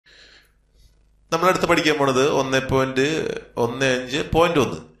നമ്മളടുത്ത് പഠിക്കാൻ പോണത്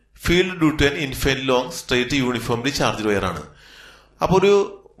 1.15.1 field due to an infinite long straight uniformly charged wire ആണ്. അപ്പോൾ ഒരു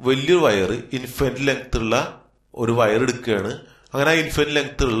വലിയൊരു വയർ, ഇൻഫൈനൈറ്റ് ലെങ്ത് ഉള്ള ഒരു വയർ എടുക്കുകയാണ്. അങ്ങനെ ആ ഇൻഫൈനൈറ്റ്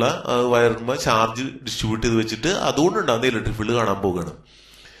ലെങ്ത് ഉള്ള വയറിന്മേൽ ചാർജ് ഡിസ്ട്രിബ്യൂട്ട് ചെയ്ത് വെച്ചിട്ട് അതുകൊണ്ടുണ്ടാകുന്ന ഇലക്ട്രിക് ഫീൽഡ് കാണാൻ പോവുകയാണ്.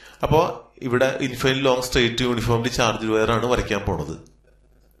 അപ്പോൾ ഇവിടെ infinite long straight uniformly charged wire ആണ് വരയ്ക്കാൻ പോണത്.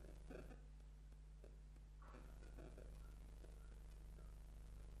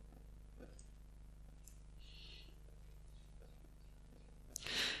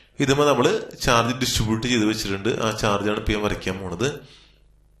 ഇതുമ്പോൾ നമ്മൾ ചാർജ് ഡിസ്ട്രിബ്യൂട്ട് ചെയ്ത് വെച്ചിട്ടുണ്ട്. ആ ചാർജാണ് ഇപ്പം ഞാൻ വരയ്ക്കാൻ പോണത്.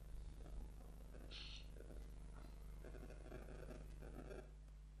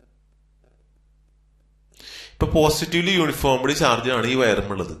 ഇപ്പൊ പോസിറ്റീവ്ലി യൂണിഫോംലി ചാർജാണ് ഈ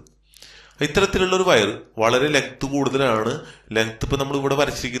വയറുമുള്ളത്. ഇത്തരത്തിലുള്ള ഒരു വയർ വളരെ ലെങ്ത് കൂടുതലാണ്. ലെങ്ത് ഇപ്പൊ നമ്മൾ ഇവിടെ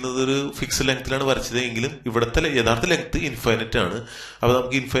വരച്ചിരിക്കുന്നത് ഒരു ഫിക്സ്ഡ് ലെങ്ത്തിലാണ് വരച്ചത് എങ്കിലും ഇവിടുത്തെ യഥാർത്ഥ ലെങ്ത് ഇൻഫൈനൈറ്റ് ആണ്. അപ്പൊ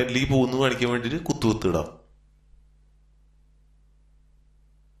നമുക്ക് ഇൻഫൈനൈറ്റ്ലേക്ക് പോകുന്നു കാണിക്കാൻ വേണ്ടിയിട്ട് കുത്തുകുത്തിടാം.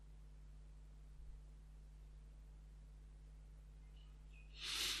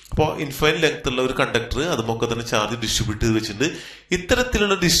 അപ്പോൾ ഇൻഫൈനൈറ്റ് ലെങ്ത് ഉള്ള ഒരു കണ്ടക്ടർ അതുമൊക്കെ തന്നെ ചാർജ് ഡിസ്ട്രിബ്യൂട്ട് ചെയ്ത് വെച്ചിട്ടുണ്ട്.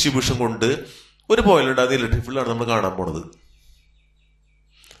 ഇത്തരത്തിലുള്ള ഡിസ്ട്രിബ്യൂഷൻ കൊണ്ട് ഒരു പോയിന്റ് ഉണ്ടാകുന്ന ഇലക്ട്രിക് ഫീൽഡ് ആണ് നമ്മൾ കാണാൻ പോണത്.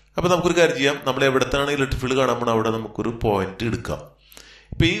 അപ്പൊ നമുക്കൊരു കാര്യം ചെയ്യാം, നമ്മൾ എവിടത്താണ് ഇലക്ട്രിക് ഫീൽഡ് കാണാൻ പോണത് അവിടെ നമുക്കൊരു പോയിന്റ് എടുക്കാം.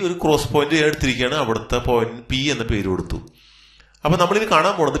 ഇപ്പൊ ഈ ഒരു ക്രോസ് പോയിന്റ് എടുത്തിരിക്കുകയാണ്. അവിടുത്തെ പോയിന്റ് പി എന്ന പേര് കൊടുത്തു. അപ്പൊ നമ്മളിത്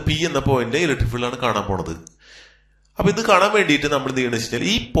കാണാൻ പോണത് പി എന്ന പോയിന്റ് ഇലക്ട്രിക് ഫീൽഡ് ആണ് കാണാൻ പോണത്. അപ്പൊ ഇത് കാണാൻ വേണ്ടിയിട്ട് നമ്മൾ എന്ത് ചെയ്യണമെന്ന് വെച്ചാൽ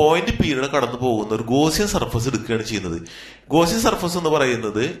ഈ പോയിന്റ് പിയുടെ കടന്നു പോകുന്ന ഒരു ഗോസിയൻ സർഫസ് എടുക്കുകയാണ് ചെയ്യുന്നത്. ഗോസിയൻ സർഫസ് എന്ന്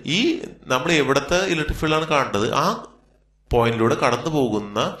പറയുന്നത് ഈ നമ്മൾ എവിടത്തെ ഇലക്ട്രിക് ഫീൽഡ് ആണ് കാണേണ്ടത് ആ പോയിന്റിലൂടെ കടന്നു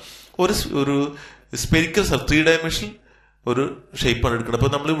പോകുന്ന ഒരു സ്പെരിക്കൽ 3 ഡയമെൻഷണൽ ഒരു ഷേപ്പാണ് എടുക്കുന്നത്. അപ്പൊ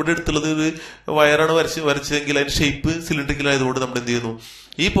നമ്മൾ ഇവിടെ എടുത്തുള്ളത് ഒരു വയറാണ് വരച്ചതെങ്കിൽ അതിന്റെ ഷേപ്പ് സിലിണ്ടറിക്കൽ ആയതുകൊണ്ട് നമ്മൾ എന്ത് ചെയ്യുന്നു,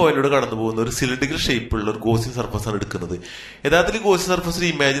 ഈ പോയിന്റിലൂടെ കടന്നു പോകുന്ന ഒരു സിലിണ്ടറിക്കൽ ഷേപ്പുള്ള ഒരു ഗോസിയൻ സർഫസ് ആണ് എടുക്കുന്നത്. യഥാർത്ഥത്തിൽ ഗോസിയൻ സർഫസ് ഒരു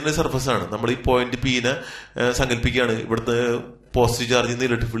ഇമാജിനറി സർഫസ് ആണ്. നമ്മൾ ഈ പോയിന്റ് പീനെ സങ്കല്പിക്കുകയാണ്. ഇവിടുത്തെ പോസിറ്റീവ് ചാർജിൽ നിന്ന്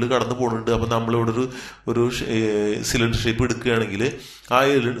ഇലക്ട്രിക് ഫീൽഡ് കടന്നു പോകുന്നുണ്ട്. അപ്പൊ നമ്മളിവിടെ ഒരു സിലിണ്ടർ ഷേപ്പ് എടുക്കുകയാണെങ്കിൽ ആ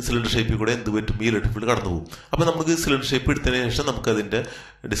സിലിണ്ടർ ഷേപ്പിൽ കൂടെ എന്ത് പറ്റും, ഈ ഇലക്ട്രിക് ഫീൽഡ് കടന്നു പോകും. അപ്പൊ നമുക്ക് സിലിണ്ടർ ഷേപ്പ് എടുത്തതിന് ശേഷം നമുക്ക് അതിന്റെ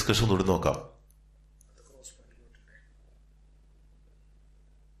ഡിസ്കഷൻ ഒന്നുകൂടി നോക്കാം.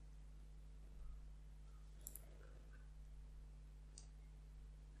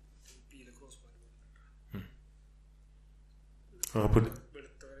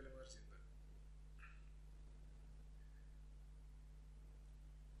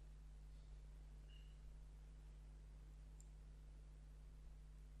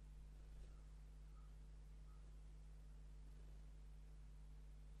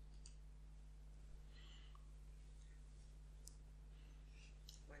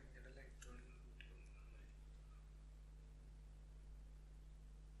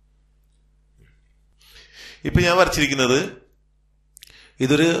 ഇപ്പൊ ഞാൻ വരച്ചിരിക്കുന്നത്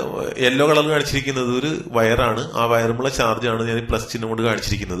ഇതൊരു യെല്ലോ കളർ കാണിച്ചിരിക്കുന്നത് ഒരു വയറാണ്. ആ വയറുമുള്ള ചാർജാണ് ഞാൻ പ്ലസ് ചിഹ്നം കൊണ്ട്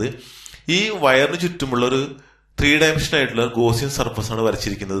കാണിച്ചിരിക്കുന്നത്. ഈ വയറിന് ചുറ്റുമുള്ള ഒരു 3 ഡയമെൻഷൻ ആയിട്ടുള്ള ഗോസിയൻ സർഫസ് ആണ്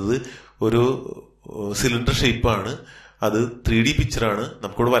വരച്ചിരിക്കുന്നത്. ഒരു സിലിണ്ടർ ഷേപ്പാണ്. അത് 3D പിക്ചറാണ്.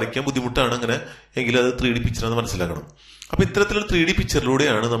 നമുക്കിവിടെ വരയ്ക്കാൻ ബുദ്ധിമുട്ടാണ് അങ്ങനെ, എങ്കിലും അത് 3D പിക്ചറാണെന്ന് മനസ്സിലാക്കണം. അപ്പൊ ഇത്തരത്തിലുള്ള 3D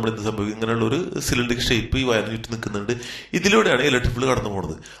പിക്ചറിലൂടെയാണ് നമ്മൾ എന്ത് സംഭവിക്കുന്നത്, ഇങ്ങനെയുള്ള ഒരു സിലിണ്ടറിക് ഷേപ്പ് ഈ വയറിന് ചുറ്റും നിൽക്കുന്നുണ്ട്. ഇതിലൂടെയാണ് ഇലക്ട്രിക് ഫീൽഡ് കടന്നു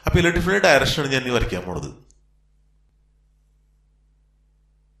പോകുന്നത്. അപ്പൊ ഇലക്ട്രിക് ഫീൽഡ് ഡയറക്ഷനാണ് ഞാൻ വരയ്ക്കാൻ പോണത്.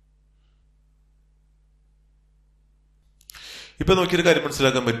 ഇപ്പൊ നോക്കിയൊരു കാര്യം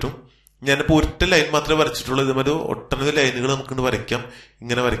മനസ്സിലാക്കാൻ പറ്റും. ഞാനിപ്പോ ഒറ്റ ലൈൻ മാത്രമേ വരച്ചിട്ടുള്ളൂ. ഇതുമാതിരി ഒട്ടനവധി ലൈനുകൾ നമുക്ക് വരയ്ക്കാം.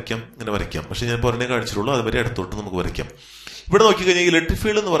 ഇങ്ങനെ വരയ്ക്കാം, ഇങ്ങനെ വരയ്ക്കാം. പക്ഷെ ഞാൻ പറഞ്ഞേ കാണിച്ചിട്ടുള്ളൂ. അതുവരെ അടുത്തോട്ട് നമുക്ക് വരയ്ക്കാം. ഇവിടെ നോക്കിക്കഴിഞ്ഞാൽ ഇലക്ട്രിക്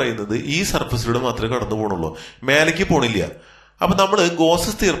ഫീൽഡ് എന്ന് പറയുന്നത് ഈ സർഫസിലൂടെ മാത്രമേ കടന്നു പോകണുള്ളൂ, മേലേക്ക് പോണില്ല. അപ്പൊ നമ്മൾ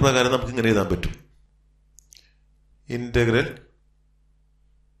ഗോസസ് തിയറി പ്രകാരം നമുക്ക് ഇങ്ങനെ എഴുതാൻ പറ്റും. Integral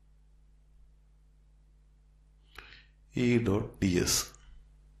E dot D S.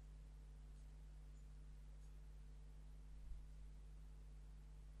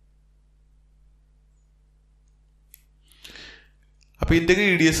 അപ്പൊ ഇന്റഗ്രൽ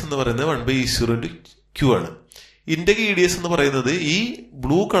ഇ ഡി എസ് എന്ന് പറയുന്നത് 1/E0/Q ആണ്. ഇന്റഗ്രൽ ഇ ഡി എസ് എന്ന് പറയുന്നത് ഈ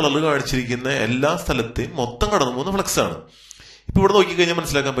ബ്ലൂ കളറിൽ കാണിച്ചിരിക്കുന്ന എല്ലാ സ്ഥലത്തെയും മൊത്തം കടന്നു പോകുന്ന ഫ്ലക്സ് ആണ്. ഇപ്പൊ ഇവിടെ നോക്കിക്കഴിഞ്ഞാൽ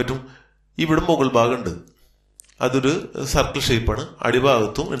മനസ്സിലാക്കാൻ പറ്റും. ഇവിടെ മുകൾ ഭാഗം ഉണ്ട്, അതൊരു സർക്കിൾ ഷേപ്പാണ്.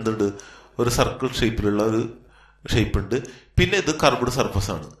 അടിഭാഗത്തും എന്തുണ്ട്, ഒരു സർക്കിൾ ഷേപ്പിലുള്ള ഒരു ഷേപ്പ് ഉണ്ട്. പിന്നെ ഇത് കർവ്ഡ്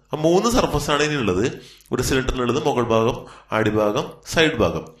സർഫസ് ആണ്. 3 സർഫസ് ആണ് ഇതിനുള്ളത്. ഒരു സിലിണ്ടറിനുള്ളത് മുകൾ ഭാഗം, അടിഭാഗം, സൈഡ്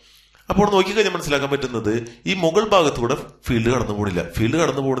ഭാഗം. അപ്പോൾ നോക്കിക്കഴിഞ്ഞാൽ മനസ്സിലാക്കാൻ പറ്റുന്നത് ഈ മുകൾ ഭാഗത്തൂടെ ഫീൽഡ് കടന്നു പോണില്ല. ഫീൽഡ്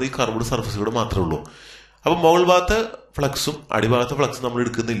കടന്നു പോകുന്നത് ഈ കർവ്ഡ് സർഫസിലൂടെ മാത്രമേ ഉള്ളൂ. അപ്പൊ മുകൾ ഭാഗത്തെ ഫ്ലക്സും അടിഭാഗത്തെ ഫ്ലക്സും നമ്മൾ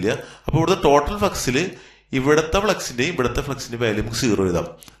എടുക്കുന്നില്ല. അപ്പൊ ഇവിടുത്തെ ടോട്ടൽ ഫ്ലക്സിൽ ഇവിടുത്തെ ഫ്ലക്സിന്റെയും ഇവിടുത്തെ ഫ്ലക്സിന്റെ വാല്യൂ നമുക്ക് 0 എഴുതാം.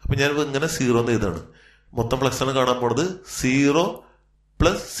 അപ്പൊ ഞാൻ ഇങ്ങനെ 0 എന്ന് എഴുതാണ്. മൊത്തം ഫ്ലക്സ് ആണ് കാണാൻ പോണത്. 0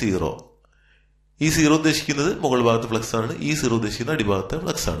 + 0. ഈ 0 ഉദ്ദേശിക്കുന്നത് മുകൾ ഭാഗത്തെ ഫ്ലക്സ് ആണ്. ഈ 0 ഉദ്ദേശിക്കുന്നത് അടിഭാഗത്തെ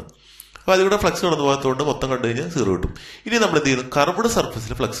ഫ്ലക്സ് ആണ്. അപ്പോൾ അതിലൂടെ ഫ്ലക്സ് കടന്നു പോകാത്തതുകൊണ്ട് മൊത്തം കണ്ടു കഴിഞ്ഞാൽ 0 കിട്ടും. ഇനി നമ്മൾ എന്ത് ചെയ്യുന്നു, കർവ്ഡ്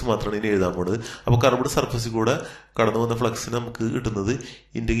സർഫസിൽ ഫ്ലക്സ് മാത്രമാണ് ഇനി എഴുതാൻ പോകുന്നത്. അപ്പോൾ കർവ്ഡ് സർഫസിൽ കൂടെ കടന്നു പോകുന്ന ഫ്ലക്സിന് നമുക്ക് കിട്ടുന്നത് E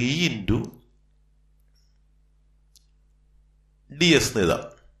ഇൻറ്റു ds എന്ന് എഴുതാം.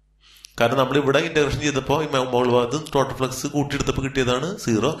 കാരണം നമ്മളിവിടെ ഇന്റഗ്രേഷൻ ചെയ്തപ്പോൾ ഈ മുകൾ ഭാഗത്ത് ടോട്ടൽ ഫ്ലക്സ് കൂട്ടിയെടുത്തപ്പോൾ കിട്ടിയതാണ്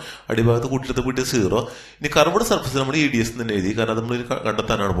 0, അടിഭാഗത്ത് കൂട്ടിയെടുത്തപ്പോൾ കിട്ടിയത് 0. ഇനി കർവ്ഡ് സർഫസിൽ നമ്മൾ EDS തന്നെ എഴുതി, കാരണം നമ്മൾ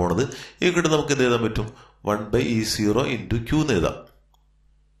കണ്ടെത്താനാണ് പോണത്. ഈ കിട്ടും നമുക്ക് എന്ത് എഴുതാൻ പറ്റും, 1/E0 ഇൻറ്റു Q എന്ന് എഴുതാം.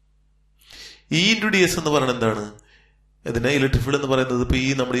 E ഇൻറ്റു ds എന്ന് പറയുന്നത് എന്താണ്, ഇതിനെ ഇലക്ട്രിക് ഫീൽഡ് എന്ന് പറയുന്നത് ഇപ്പോൾ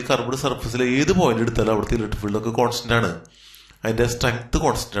നമ്മുടെ ഈ കർവ്ഡ് സർഫസിലെ ഏത് പോയിന്റ് എടുത്താലും അവിടുത്തെ ഇലക്ട്രിക് ഫീൽഡൊക്കെ കോൺസ്റ്റന്റ് ആണ്. അതിന്റെ സ്ട്രെങ്ത്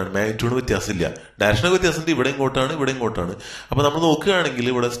കോൺസ്റ്റന്റ് ആണ്, മാഗ്നിറ്റ്യൂഡ് വ്യത്യാസമില്ല. ഡയറക്ഷനൊക്കെ വ്യത്യാസമുണ്ട്, ഇവിടെ ഇങ്ങോട്ടാണ് ഇവിടെ ഇങ്ങോട്ടാണ്. അപ്പൊ നമ്മൾ നോക്കുകയാണെങ്കിൽ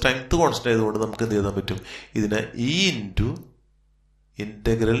ഇവിടെ സ്ട്രെങ്ത് കോൺസ്റ്റന്റ് ആയതുകൊണ്ട് നമുക്ക് എന്ത് ചെയ്യാൻ പറ്റും, ഇതിനെ E into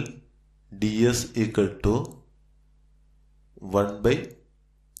integral ds equal to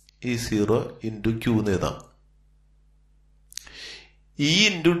 1/E0 into Q എന്ന് എഴുതാം. E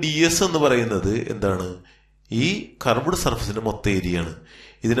ഇൻറ്റു ds എന്ന് പറയുന്നത് എന്താണ്, ഈ കർവ്ഡ് സർഫസിന്റെ മൊത്തം ഏരിയയാണ്.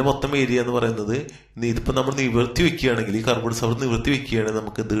 ഇതിന്റെ മൊത്തം ഏരിയ എന്ന് പറയുന്നത് ഇതിപ്പോ നമ്മൾ നിവർത്തി വെക്കുകയാണെങ്കിൽ, ഈ കർവ്ഡ് സർഫസ് നിവർത്തി വെക്കുകയാണെങ്കിൽ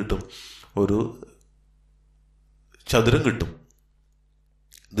നമുക്ക് എന്ത് കിട്ടും, ഒരു ചതുരം കിട്ടും.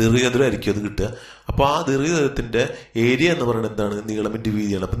 ദീർഘചതുരമായിരിക്കും അത് കിട്ടുക. അപ്പൊ ആ ദീർഘചതുരത്തിന്റെ ഏരിയ എന്ന് പറയുന്നത് എന്താണ്, നീളം ഇൻറ്റു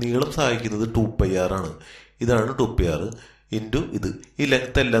വീതിയാണ്. അപ്പൊ നീളം സഹായിക്കുന്നത് 2πr ആണ്. ഇതാണ് 2πr ഇൻറ്റു ഇത്. ഈ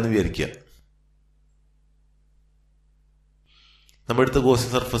ലെങ്ത് അല്ലാന്ന് വിചാരിക്കുക. നമ്മുടെ അടുത്ത ഗോസിയൻ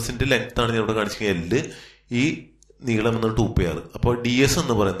സർഫസിന്റെ ലെങ്ത് ആണ് ഞാൻ ഇവിടെ കാണിച്ചിരിക്കുന്നത് L. ഈ നീളം എന്നത് 2πr. അപ്പോൾ ds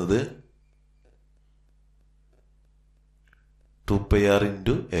എന്ന് പറയുന്നത് 2πr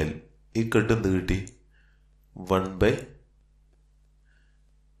into L equal to എന്ത് കിട്ടി,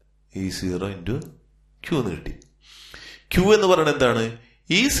 1/E0 ഇൻറ്റു Q എന്ന് കിട്ടി. Q എന്ന് പറയുന്നത് എന്താണ്,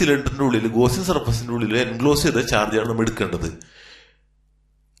 ഈ സിലിണ്ടറിന്റെ ഉള്ളിൽ ഗോസിയൻ സർഫസിന്റെ ഉള്ളിൽ എൻക്ലോസ് ചെയ്ത ചാർജാണ് നമ്മൾ എടുക്കേണ്ടത്.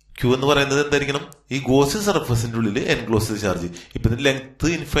 Q എന്ന് പറയുന്നത് എന്തായിരിക്കണം, ഈ ഗോസിയൻ സർഫസിന്റെ ഉള്ളിൽ എൻക്ലോസ് ചെയ്ത ചാർജ്. ഇപ്പൊ ഇതിന്റെ ലെങ്ത്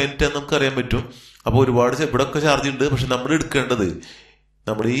ഇൻഫൈനിറ്റ് ആണെന്ന് നമുക്ക് അറിയാൻ പറ്റും. അപ്പോൾ ഒരുപാട് ഇവിടെ ഒക്കെ ചാർജ് ഉണ്ട്, പക്ഷെ നമ്മൾ എടുക്കേണ്ടത്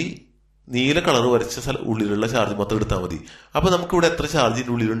നമ്മൾ ഈ നീല കളർ വരച്ച ഉള്ളിലുള്ള ചാർജ് മാത്രം എടുത്താൽ മതി. അപ്പൊ നമുക്ക് ഇവിടെ എത്ര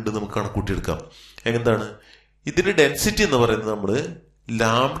ചാർജിന്റെ ഉള്ളിലുണ്ട് നമുക്ക് കണക്കൂട്ടിയെടുക്കാം. എന്താണ് ഇതിന്റെ ഡെൻസിറ്റി എന്ന് പറയുന്നത് നമ്മൾ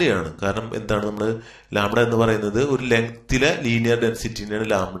ലാംഡയാണ്. കാരണം എന്താണ്, നമ്മൾ ലാംഡ എന്ന് പറയുന്നത് ഒരു ലെങ്ത്തിലെ ലീനിയർ ഡെൻസിറ്റിനെയാണ്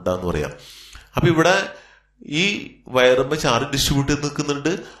ലാംഡ എന്ന് പറയാം. അപ്പൊ ഇവിടെ ഈ വയറുമ്പോ ചാർജ് ഡിസ്ട്രിബ്യൂട്ട് ചെയ്ത്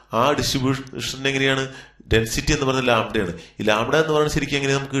നിൽക്കുന്നുണ്ട്. ആ ഡിസ്ട്രിബ്യൂഷൻ എങ്ങനെയാണ്, ഡെൻസിറ്റി എന്ന് പറയുന്നത് ലാംഡയാണ്. ഈ ലാംഡ എന്ന് പറയുന്നത് ശരിക്കും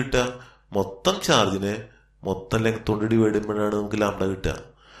എങ്ങനെയാണ് നമുക്ക് കിട്ടുക, മൊത്തം ചാർജിനെ മൊത്തം ലെങ്ത് കൊണ്ട് ഡിവൈഡ് ചെയ്യുമ്പോഴാണ് നമുക്ക് ലാംഡ കിട്ടുക.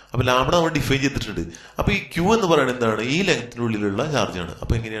 അപ്പൊ ലാംഡ നമ്മൾ ഡിഫൈൻ ചെയ്തിട്ടുണ്ട്. അപ്പൊ ഈ Q എന്ന് പറയുന്നത് എന്താണ്, ഈ ലെങ്ത്തിനുള്ളിലുള്ള ചാർജാണ്.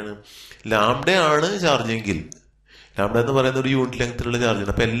 അപ്പൊ എങ്ങനെയാണ്, ലാംഡയാണ് ചാർജ് എങ്കിൽ, ലാംഡ എന്ന് പറയുന്ന ഒരു യൂണിറ്റ് ലെങ്ത്തിലുള്ള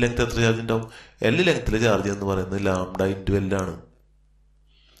ചാർജാണ്. അപ്പൊ L ലെങ്ത് എത്ര ചാർജ് ഉണ്ടാവും, L ലെങ്ത്തിലെ ചാർജ് എന്ന് പറയുന്നത് ലാംഡ ഇൻറ്റു L ആണ്.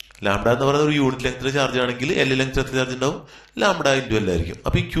 ലാംഡ എന്ന് പറയുന്നത് ഒരു യൂണിറ്റ് ലെങ്ത്തിലെ ചാർജ് ആണെങ്കിൽ L ലെങ്ത് എത്ര ചാർജ് ഉണ്ടാവും, ലാംഡ ഇൻറ്റു L ആയിരിക്കും.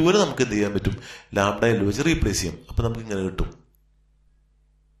 അപ്പൊ ഈ Qനെ നമുക്ക് എന്ത് ചെയ്യാൻ പറ്റും, ലാംഡ L വെച്ച് റീപ്ലേസ് ചെയ്യാം. അപ്പൊ നമുക്ക് ഇങ്ങനെ കിട്ടും.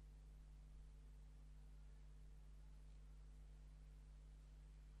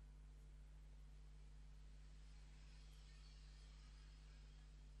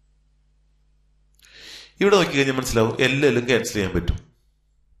 ഇവിടെ നോക്കി കഴിഞ്ഞാൽ മനസ്സിലാവും എല്ലാം ക്യാൻസൽ ചെയ്യാൻ പറ്റും.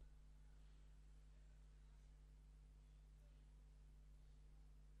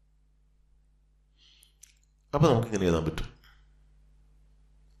 അപ്പൊ നമുക്ക് ഇങ്ങനെ എഴുതാൻ പറ്റും.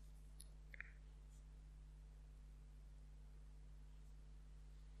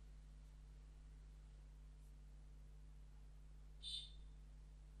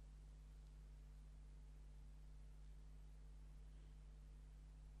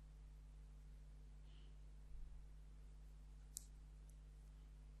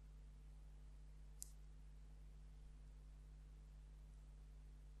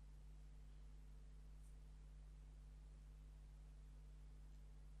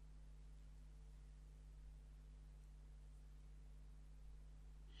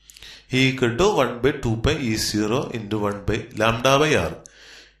 equal to 1/2πE0 into 1/λ/r.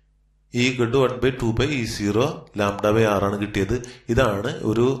 equal to 1/2πE0 λ/r ആണ് കിട്ടിയത്. ഇതാണ്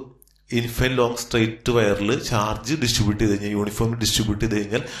ഒരു ഇൻഫൈൻ ലോങ് സ്ട്രെയിറ്റ് വയറിൽ ചാർജ് ഡിസ്ട്രിബ്യൂട്ട് ചെയ്ത് കഴിഞ്ഞാൽ, യൂണിഫോം ഡിസ്ട്രിബ്യൂട്ട് ചെയ്ത്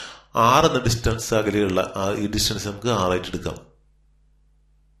കഴിഞ്ഞാൽ r എന്ന ഡിസ്റ്റൻസ് അകലെയുള്ള ഈ ഡിസ്റ്റൻസ് നമുക്ക് r ആയിട്ട് എടുക്കാം.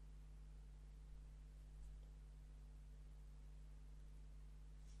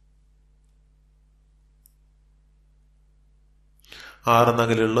 r എന്ന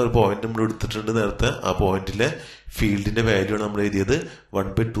അകലെയുള്ള ഒരു പോയിന്റ് നമ്മൾ എടുത്തിട്ടുണ്ട് നേരത്തെ. ആ പോയിന്റിലെ ഫീൽഡിന്റെ വാല്യൂ ആണ് നമ്മൾ എഴുതിയത്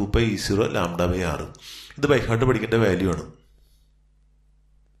 1/2πE0 λ/r. ഇത് ബൈ ഹാർട്ട് പഠിക്കേണ്ട വാല്യൂ ആണ്.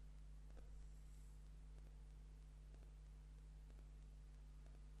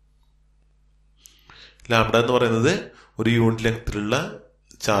 ലാംഡ എന്ന് പറയുന്നത് ഒരു യൂണിറ്റ് ലെങ്ത്തിലുള്ള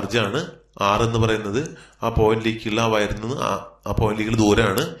ചാർജാണ്. r എന്ന് പറയുന്നത് ആ പോയിന്റിലേക്കുള്ള ആ വയറിൽ നിന്ന് ആ പോയിന്റിലേക്കുള്ള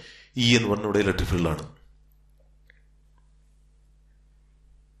ദൂരമാണ്. E എന്ന് പറഞ്ഞ ഇവിടെ ഇലക്ട്രിക് ഫീൽഡാണ്.